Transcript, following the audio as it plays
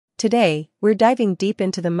Today, we're diving deep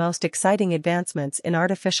into the most exciting advancements in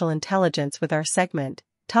artificial intelligence with our segment,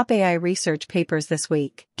 Top AI Research Papers This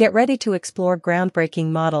Week. Get ready to explore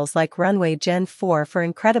groundbreaking models like Runway Gen-4 for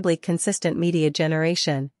incredibly consistent media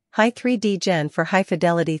generation, High 3D Gen for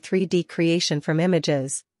high-fidelity 3D creation from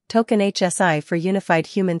images, TokenHSI for unified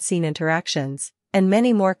human-scene interactions, and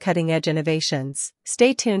many more cutting-edge innovations.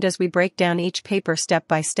 Stay tuned as we break down each paper step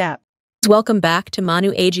by step. Welcome back to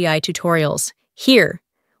Manu AGI Tutorials. Here,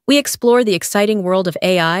 we explore the exciting world of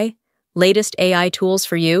AI, latest AI tools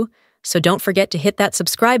for you, so don't forget to hit that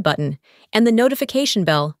subscribe button and the notification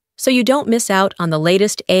bell so you don't miss out on the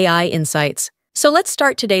latest AI insights. So let's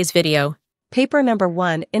start today's video. Paper number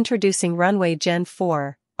 1, Introducing Runway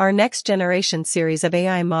Gen-4, our next-generation series of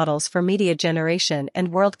AI models for media generation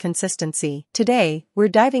and world consistency. Today, we're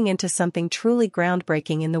diving into something truly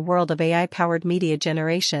groundbreaking in the world of AI-powered media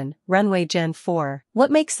generation, Runway Gen-4. What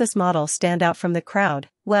makes this model stand out from the crowd?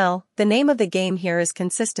 Well, the name of the game here is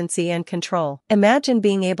consistency and control. Imagine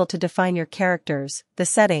being able to define your characters, the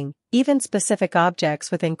setting, even specific objects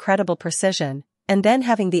with incredible precision, and then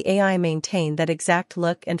having the AI maintain that exact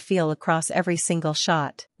look and feel across every single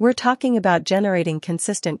shot. We're talking about generating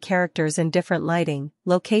consistent characters in different lighting,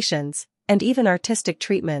 locations, and even artistic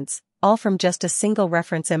treatments, all from just a single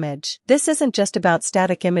reference image. This isn't just about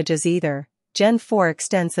static images either. Gen 4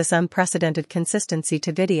 extends this unprecedented consistency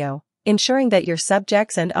to video, ensuring that your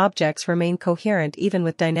subjects and objects remain coherent even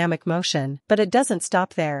with dynamic motion. But it doesn't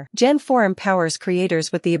stop there. Gen 4 empowers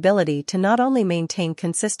creators with the ability to not only maintain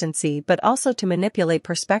consistency but also to manipulate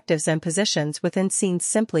perspectives and positions within scenes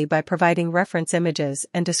simply by providing reference images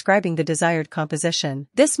and describing the desired composition.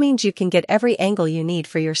 This means you can get every angle you need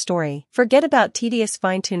for your story. Forget about tedious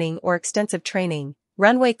fine-tuning or extensive training.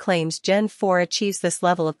 Runway claims Gen 4 achieves this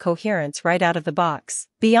level of coherence right out of the box.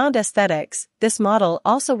 Beyond aesthetics, this model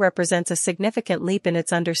also represents a significant leap in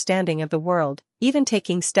its understanding of the world, even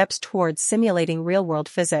taking steps towards simulating real-world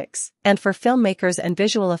physics. And for filmmakers and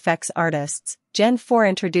visual effects artists, Gen 4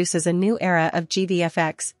 introduces a new era of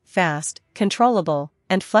GVFX, fast, controllable,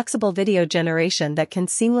 and flexible video generation that can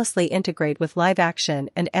seamlessly integrate with live action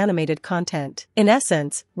and animated content. In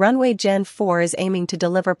essence, Runway Gen 4 is aiming to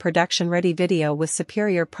deliver production-ready video with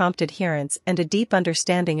superior prompt adherence and a deep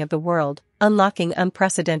understanding of the world, unlocking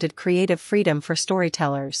unprecedented creative freedom for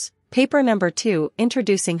storytellers. Paper number 2,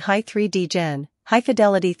 Introducing High 3D Gen,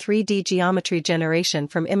 high-fidelity 3D geometry generation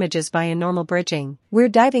from images via normal bridging. We're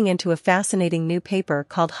diving into a fascinating new paper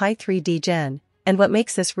called High 3D Gen, and what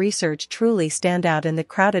makes this research truly stand out in the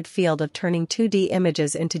crowded field of turning 2D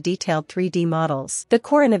images into detailed 3D models. The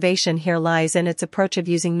core innovation here lies in its approach of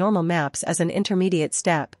using normal maps as an intermediate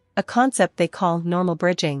step, a concept they call normal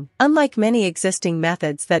bridging. Unlike many existing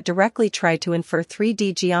methods that directly try to infer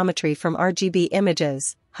 3D geometry from RGB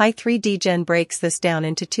images, High 3D Gen breaks this down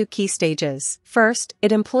into two key stages. First,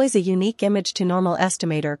 it employs a unique image-to-normal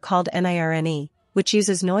estimator called NIRNE, which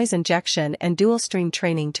uses noise injection and dual-stream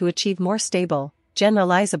training to achieve more stable,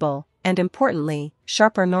 generalizable, and importantly,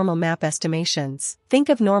 sharper normal map estimations. Think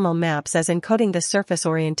of normal maps as encoding the surface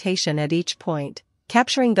orientation at each point,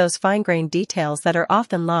 capturing those fine-grained details that are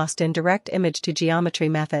often lost in direct image-to-geometry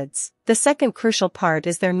methods. The second crucial part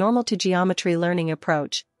is their normal-to-geometry learning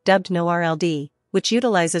approach, dubbed NoRLD, which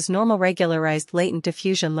utilizes normal regularized latent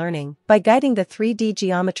diffusion learning. By guiding the 3D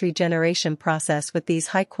geometry generation process with these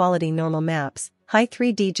high-quality normal maps, High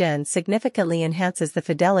 3D Gen significantly enhances the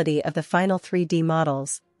fidelity of the final 3D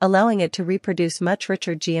models, allowing it to reproduce much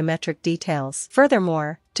richer geometric details.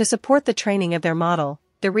 Furthermore, to support the training of their model,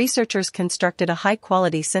 the researchers constructed a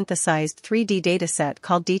high-quality synthesized 3D dataset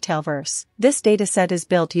called Detailverse. This dataset is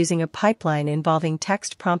built using a pipeline involving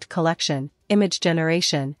text prompt collection, image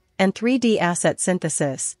generation, and 3D asset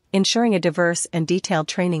synthesis, ensuring a diverse and detailed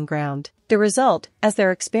training ground. The result, as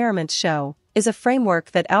their experiments show, is a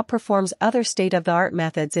framework that outperforms other state-of-the-art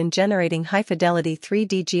methods in generating high-fidelity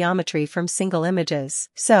 3D geometry from single images.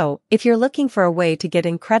 So, if you're looking for a way to get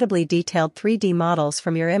incredibly detailed 3D models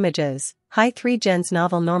from your images, High 3D Gen's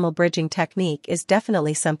novel normal bridging technique is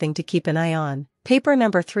definitely something to keep an eye on. Paper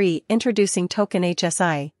number 3, Introducing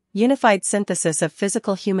TokenHSI, unified synthesis of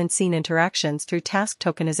physical human-scene interactions through task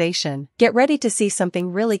tokenization. Get ready to see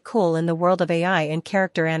something really cool in the world of AI and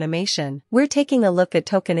character animation. We're taking a look at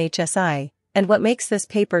TokenHSI, and what makes this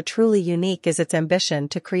paper truly unique is its ambition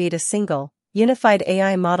to create a single, unified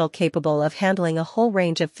AI model capable of handling a whole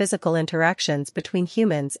range of physical interactions between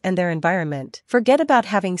humans and their environment. Forget about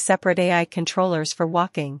having separate AI controllers for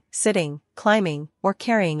walking, sitting, climbing, or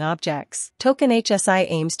carrying objects. TokenHSI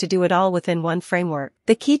aims to do it all within one framework.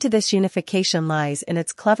 The key to this unification lies in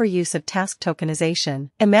its clever use of task tokenization.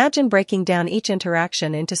 Imagine breaking down each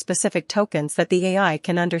interaction into specific tokens that the AI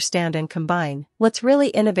can understand and combine. What's really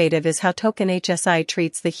innovative is how TokenHSI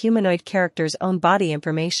treats the humanoid character's own body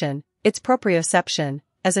information, its proprioception,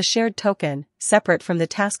 as a shared token, separate from the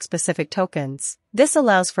task-specific tokens. This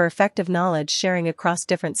allows for effective knowledge sharing across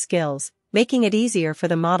different skills, making it easier for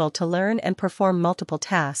the model to learn and perform multiple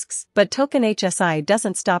tasks. But TokenHSI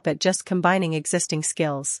doesn't stop at just combining existing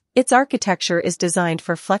skills. Its architecture is designed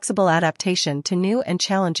for flexible adaptation to new and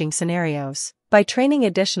challenging scenarios. By training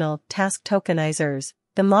additional task tokenizers,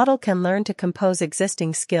 the model can learn to compose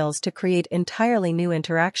existing skills to create entirely new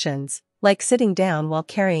interactions, like sitting down while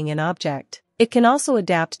carrying an object. It can also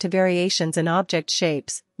adapt to variations in object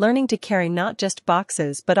shapes, learning to carry not just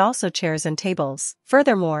boxes but also chairs and tables.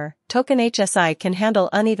 Furthermore, TokenHSI can handle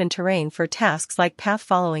uneven terrain for tasks like path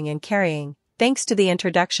following and carrying, thanks to the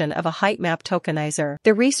introduction of a height map tokenizer.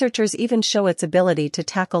 The researchers even show its ability to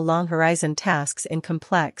tackle long horizon tasks in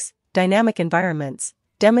complex, dynamic environments,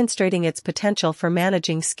 demonstrating its potential for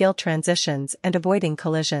managing skill transitions and avoiding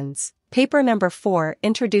collisions. Paper number 4,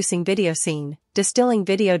 Introducing VideoScene, Distilling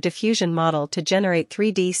Video Diffusion Model to Generate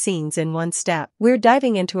 3D Scenes in One Step. We're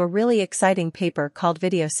diving into a really exciting paper called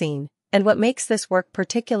VideoScene, and what makes this work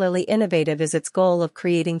particularly innovative is its goal of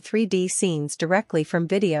creating 3D scenes directly from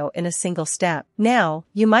video in a single step. Now,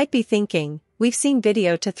 you might be thinking, we've seen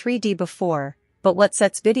video to 3D before, but what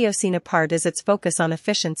sets VideoScene apart is its focus on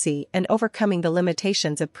efficiency and overcoming the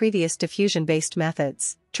limitations of previous diffusion-based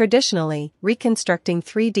methods. Traditionally, reconstructing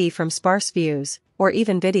 3D from sparse views, or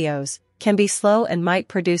even videos, can be slow and might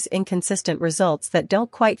produce inconsistent results that don't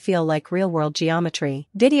quite feel like real-world geometry.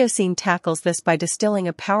 VideoScene tackles this by distilling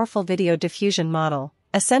a powerful video diffusion model,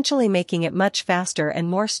 essentially making it much faster and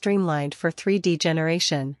more streamlined for 3D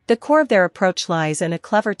generation. The core of their approach lies in a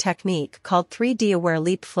clever technique called 3D-aware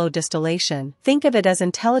leap flow distillation. Think of it as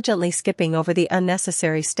intelligently skipping over the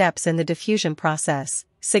unnecessary steps in the diffusion process,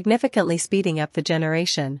 significantly speeding up the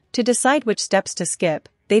generation. To decide which steps to skip,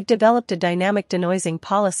 they've developed a dynamic denoising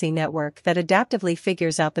policy network that adaptively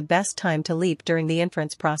figures out the best time to leap during the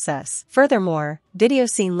inference process. Furthermore,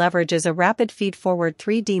 VideoScene leverages a rapid feed-forward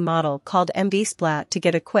 3D model called MVSplat to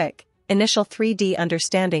get a quick, initial 3D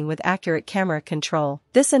understanding with accurate camera control.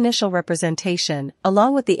 This initial representation,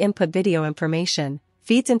 along with the input video information,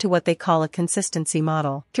 feeds into what they call a consistency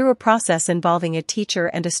model. Through a process involving a teacher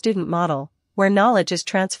and a student model, where knowledge is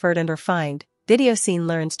transferred and refined, VideoScene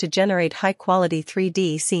learns to generate high-quality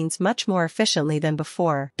 3D scenes much more efficiently than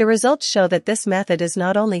before. The results show that this method is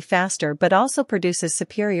not only faster but also produces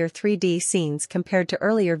superior 3D scenes compared to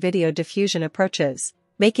earlier video diffusion approaches,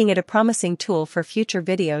 making it a promising tool for future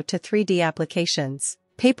video to 3D applications.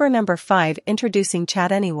 Paper number 5, Introducing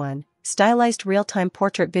ChatAnyone, Stylized Real-Time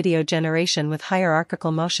Portrait Video Generation with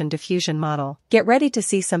Hierarchical Motion Diffusion Model. Get ready to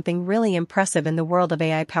see something really impressive in the world of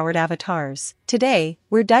AI-powered avatars. Today,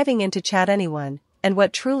 we're diving into ChatAnyone, and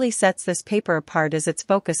what truly sets this paper apart is its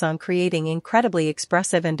focus on creating incredibly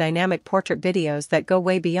expressive and dynamic portrait videos that go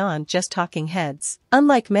way beyond just talking heads.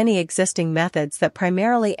 Unlike many existing methods that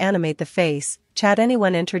primarily animate the face,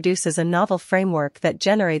 ChatAnyone introduces a novel framework that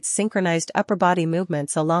generates synchronized upper body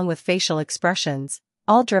movements along with facial expressions,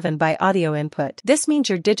 all driven by audio input. This means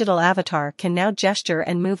your digital avatar can now gesture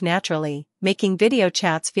and move naturally, making video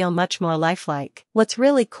chats feel much more lifelike. What's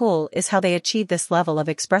really cool is how they achieve this level of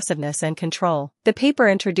expressiveness and control. The paper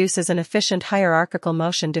introduces an efficient hierarchical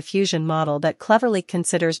motion diffusion model that cleverly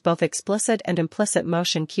considers both explicit and implicit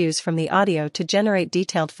motion cues from the audio to generate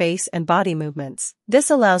detailed face and body movements. This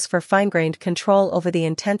allows for fine-grained control over the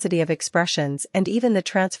intensity of expressions and even the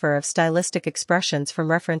transfer of stylistic expressions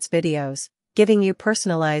from reference videos, giving you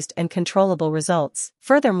personalized and controllable results.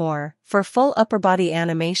 Furthermore, for full upper body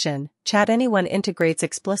animation, ChatAnyone integrates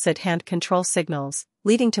explicit hand control signals,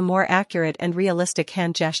 leading to more accurate and realistic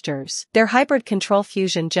hand gestures. Their hybrid control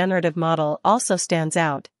fusion generative model also stands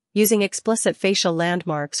out, using explicit facial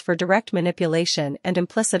landmarks for direct manipulation and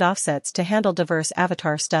implicit offsets to handle diverse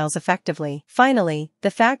avatar styles effectively. Finally,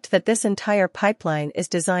 the fact that this entire pipeline is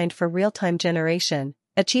designed for real-time generation,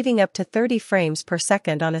 achieving up to 30 frames per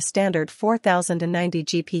second on a standard 4090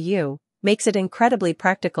 GPU, makes it incredibly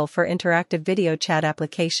practical for interactive video chat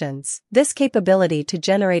applications. This capability to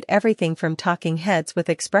generate everything from talking heads with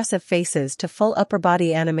expressive faces to full upper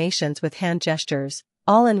body animations with hand gestures,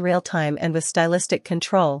 all in real time and with stylistic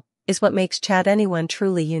control, is what makes ChatAnyone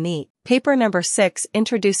truly unique. Paper number 6,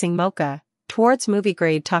 Introducing MoCha, towards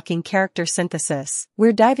movie-grade talking character synthesis.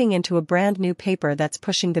 We're diving into a brand new paper that's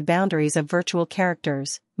pushing the boundaries of virtual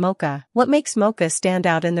characters, MoCha. What makes MoCha stand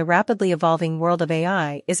out in the rapidly evolving world of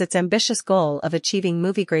AI is its ambitious goal of achieving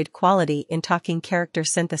movie-grade quality in talking character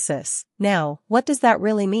synthesis. Now, what does that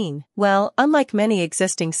really mean? Well, unlike many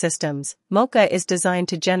existing systems, MoCha is designed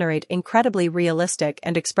to generate incredibly realistic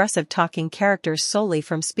and expressive talking characters solely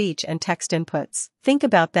from speech and text inputs. Think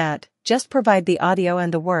about that, just provide the audio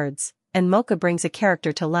and the words, and MoCha brings a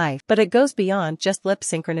character to life. But it goes beyond just lip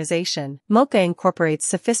synchronization. MoCha incorporates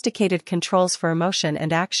sophisticated controls for emotion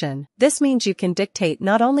and action. This means you can dictate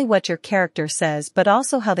not only what your character says but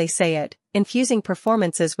also how they say it, infusing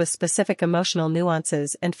performances with specific emotional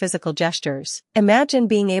nuances and physical gestures. Imagine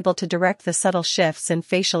being able to direct the subtle shifts in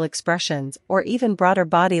facial expressions or even broader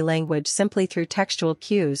body language simply through textual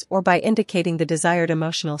cues or by indicating the desired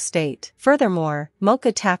emotional state. Furthermore,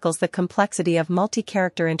 MoCha tackles the complexity of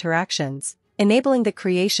multi-character interactions, enabling the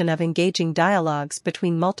creation of engaging dialogues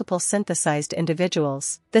between multiple synthesized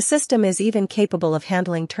individuals. The system is even capable of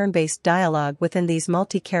handling turn-based dialogue within these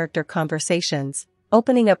multi-character conversations,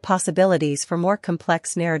 opening up possibilities for more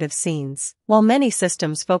complex narrative scenes. While many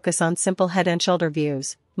systems focus on simple head and shoulder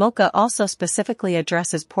views, MoCha also specifically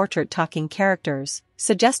addresses portrait talking characters,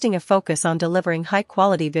 suggesting a focus on delivering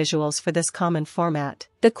high-quality visuals for this common format.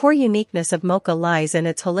 The core uniqueness of MoCha lies in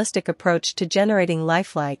its holistic approach to generating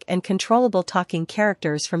lifelike and controllable talking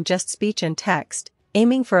characters from just speech and text,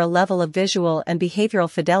 aiming for a level of visual and behavioral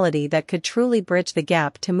fidelity that could truly bridge the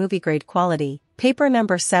gap to movie-grade quality. Paper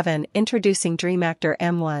number 7, Introducing DreamActor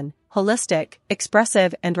M1, Holistic,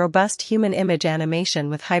 Expressive and Robust Human Image Animation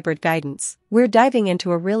with Hybrid Guidance. We're diving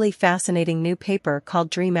into a really fascinating new paper called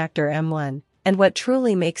DreamActor M1, and what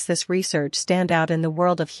truly makes this research stand out in the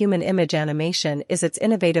world of human image animation is its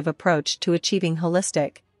innovative approach to achieving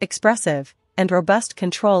holistic, expressive, and robust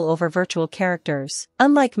control over virtual characters.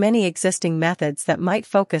 Unlike many existing methods that might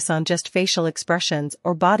focus on just facial expressions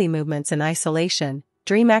or body movements in isolation,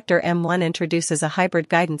 DreamActor M1 introduces a hybrid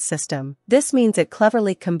guidance system. This means it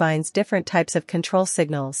cleverly combines different types of control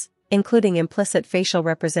signals, including implicit facial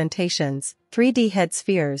representations, 3D head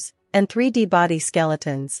spheres, and 3D body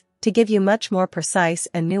skeletons, to give you much more precise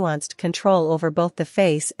and nuanced control over both the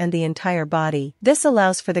face and the entire body. This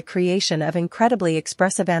allows for the creation of incredibly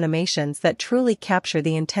expressive animations that truly capture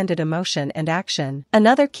the intended emotion and action.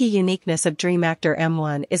 Another key uniqueness of DreamActor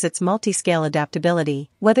M1 is its multi-scale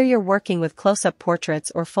adaptability. Whether you're working with close-up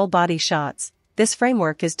portraits or full-body shots, this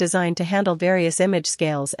framework is designed to handle various image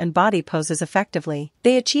scales and body poses effectively.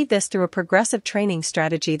 They achieve this through a progressive training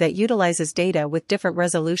strategy that utilizes data with different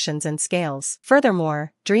resolutions and scales.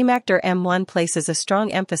 Furthermore, DreamActor M1 places a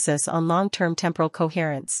strong emphasis on long-term temporal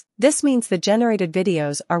coherence. This means the generated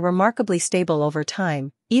videos are remarkably stable over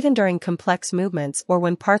time, even during complex movements or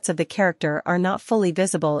when parts of the character are not fully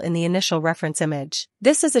visible in the initial reference image.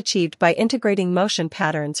 This is achieved by integrating motion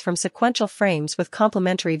patterns from sequential frames with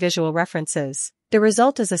complementary visual references. The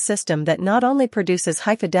result is a system that not only produces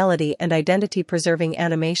high-fidelity and identity-preserving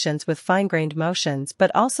animations with fine-grained motions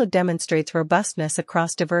but also demonstrates robustness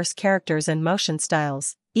across diverse characters and motion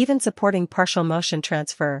styles, even supporting partial motion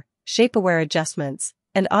transfer, shape-aware adjustments,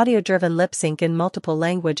 and audio-driven lip-sync in multiple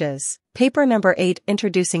languages. Paper number 8,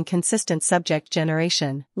 Introducing Consistent Subject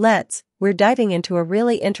Generation. We're diving into a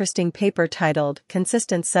really interesting paper titled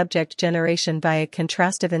Consistent Subject Generation via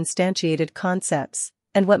Contrastive Instantiated Concepts.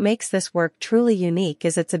 And what makes this work truly unique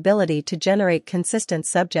is its ability to generate consistent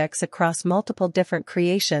subjects across multiple different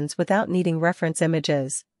creations without needing reference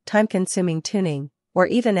images, time-consuming tuning, or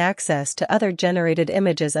even access to other generated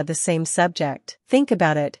images of the same subject. Think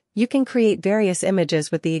about it, you can create various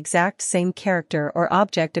images with the exact same character or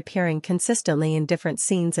object appearing consistently in different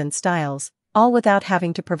scenes and styles, all without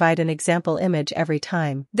having to provide an example image every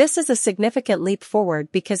time. This is a significant leap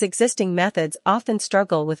forward because existing methods often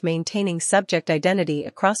struggle with maintaining subject identity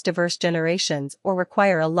across diverse generations or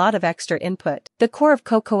require a lot of extra input. The core of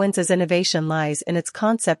TokenHSI's innovation lies in its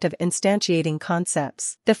concept of instantiating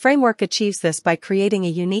concepts. The framework achieves this by creating a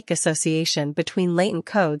unique association between latent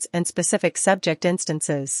codes and specific subject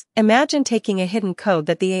instances. Imagine taking a hidden code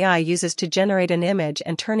that the AI uses to generate an image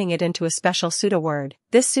and turning it into a special pseudoword.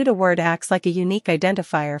 This pseudoword acts like a unique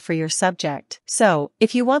identifier for your subject. So,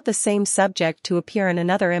 if you want the same subject to appear in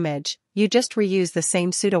another image, you just reuse the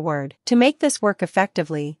same pseudoword. To make this work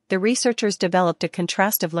effectively, the researchers developed a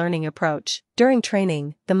contrastive learning approach. During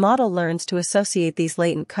training, the model learns to associate these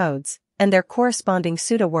latent codes, and their corresponding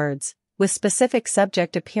pseudowords, with specific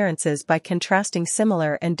subject appearances by contrasting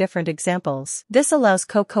similar and different examples. This allows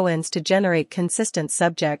CocoINS to generate consistent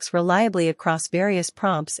subjects reliably across various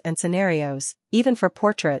prompts and scenarios, even for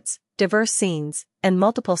portraits, diverse scenes, and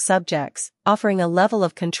multiple subjects, offering a level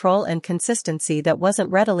of control and consistency that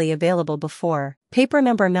wasn't readily available before. Paper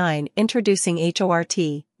number 9, introducing HORT,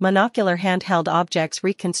 monocular handheld objects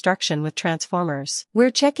reconstruction with transformers.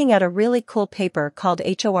 We're checking out a really cool paper called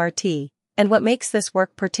HORT, and what makes this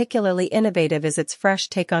work particularly innovative is its fresh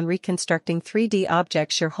take on reconstructing 3D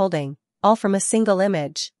objects you're holding, all from a single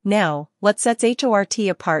image. Now, what sets HORT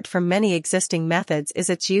apart from many existing methods is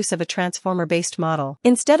its use of a transformer-based model.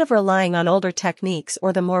 Instead of relying on older techniques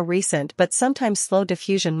or the more recent but sometimes slow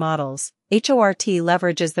diffusion models, HORT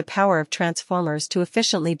leverages the power of transformers to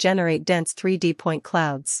efficiently generate dense 3D point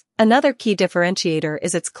clouds. Another key differentiator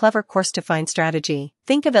is its clever coarse-to-fine strategy.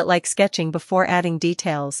 Think of it like sketching before adding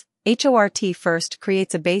details. HORT first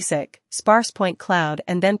creates a basic, sparse point cloud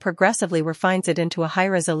and then progressively refines it into a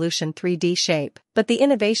high-resolution 3D shape. But the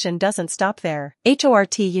innovation doesn't stop there.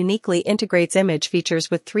 HORT uniquely integrates image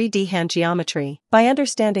features with 3D hand geometry. By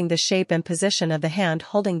understanding the shape and position of the hand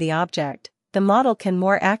holding the object, the model can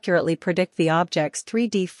more accurately predict the object's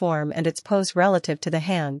 3D form and its pose relative to the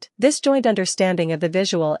hand. This joint understanding of the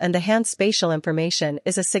visual and the hand's spatial information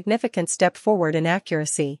is a significant step forward in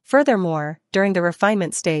accuracy. Furthermore, during the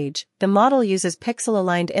refinement stage, the model uses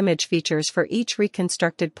pixel-aligned image features for each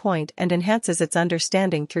reconstructed point and enhances its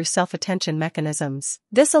understanding through self-attention mechanisms.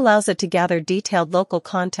 This allows it to gather detailed local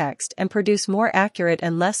context and produce more accurate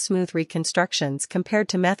and less smooth reconstructions compared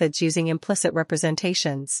to methods using implicit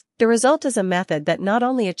representations. The result is a method that not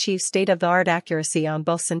only achieves state-of-the-art accuracy on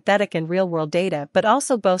both synthetic and real-world data but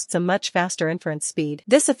also boasts a much faster inference speed.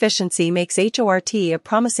 This efficiency makes HORT a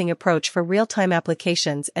promising approach for real-time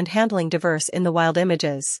applications and handling diverse in-the-wild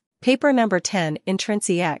images. Paper number 10,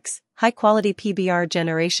 IntrinsiX, high-quality PBR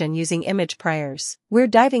generation using image priors. We're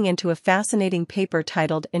diving into a fascinating paper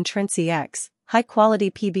titled IntrinsiX,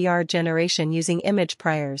 high-quality PBR generation using image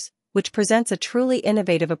priors, which presents a truly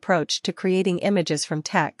innovative approach to creating images from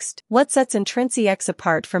text. What sets IntrinsiX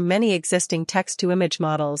apart from many existing text-to-image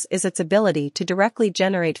models is its ability to directly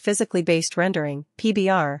generate physically based rendering,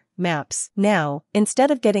 PBR, maps. Now,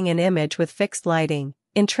 instead of getting an image with fixed lighting,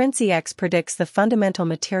 IntrinsiX predicts the fundamental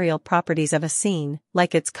material properties of a scene,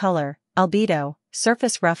 like its color, albedo,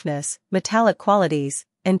 surface roughness, metallic qualities,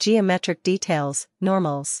 and geometric details,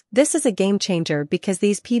 normals. This is a game changer because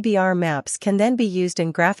these PBR maps can then be used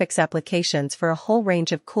in graphics applications for a whole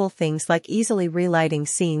range of cool things like easily relighting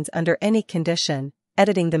scenes under any condition,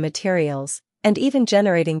 editing the materials, and even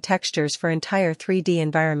generating textures for entire 3D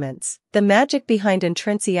environments. The magic behind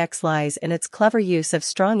IntrinsiX lies in its clever use of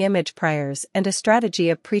strong image priors and a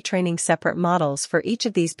strategy of pre-training separate models for each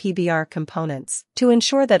of these PBR components. To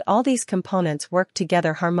ensure that all these components work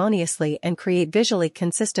together harmoniously and create visually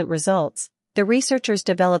consistent results, the researchers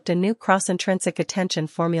developed a new cross-intrinsic attention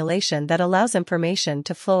formulation that allows information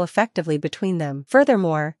to flow effectively between them.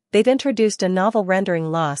 Furthermore, they've introduced a novel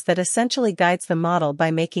rendering loss that essentially guides the model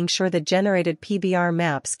by making sure the generated PBR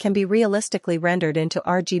maps can be realistically rendered into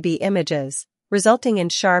RGB images, resulting in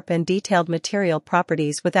sharp and detailed material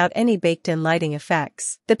properties without any baked-in lighting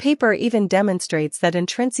effects. The paper even demonstrates that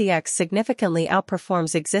IntrinsiX significantly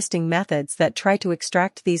outperforms existing methods that try to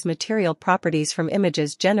extract these material properties from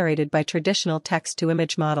images generated by traditional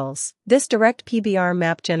text-to-image models. This direct PBR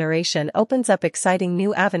map generation opens up exciting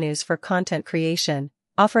new avenues for content creation,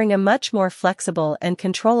 offering a much more flexible and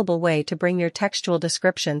controllable way to bring your textual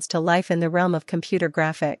descriptions to life in the realm of computer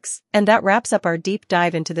graphics. And that wraps up our deep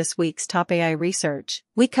dive into this week's top AI research.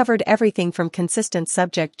 We covered everything from consistent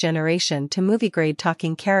subject generation to movie-grade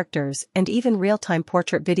talking characters and even real-time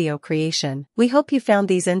portrait video creation. We hope you found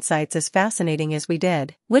these insights as fascinating as we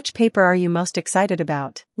did. Which paper are you most excited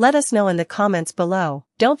about? Let us know in the comments below.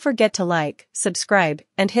 Don't forget to like, subscribe,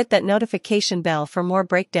 and hit that notification bell for more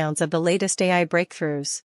breakdowns of the latest AI breakthroughs.